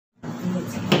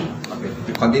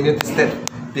continue this step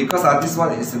because this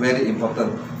one is very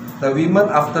important. The women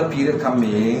after period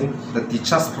coming, the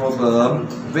discharge problem,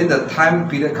 when the time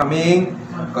period coming,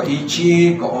 got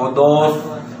itchy, got odors,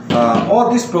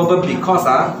 all this problem because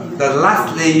the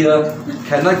last layer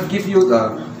cannot give you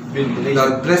the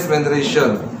breast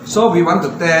ventilation. So we want to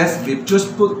test, we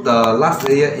just put the last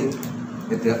layer in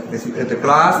at the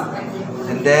glass,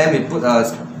 and then we put a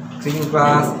clean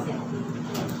glass.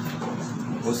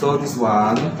 Also this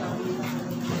one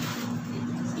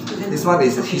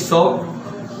is a hyssop.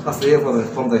 Last layer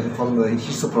from the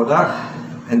hyssop product,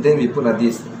 and then we put like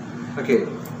this. Okay,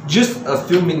 just a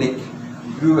few minutes,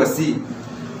 you will see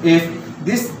if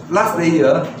this last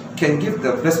layer can give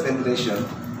the breast ventilation.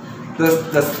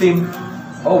 The steam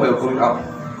all will going up.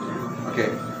 Okay,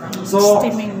 so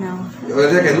steaming now.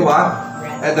 They can do what?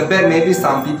 At the back, maybe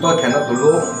some people cannot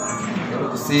look,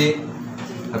 cannot see.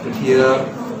 I put here.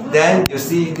 Then you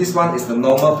see this one is the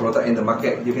normal product in the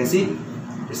market. You can see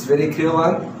it's very clear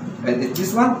one. And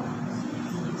this one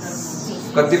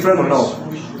got different or no?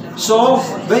 So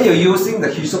when you're using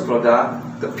the hyssop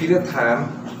product, the period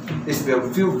time is will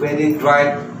feel very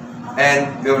dry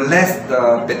and will less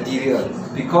the bacteria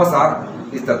because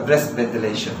it's the breast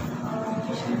ventilation.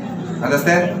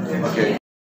 Understand? Okay.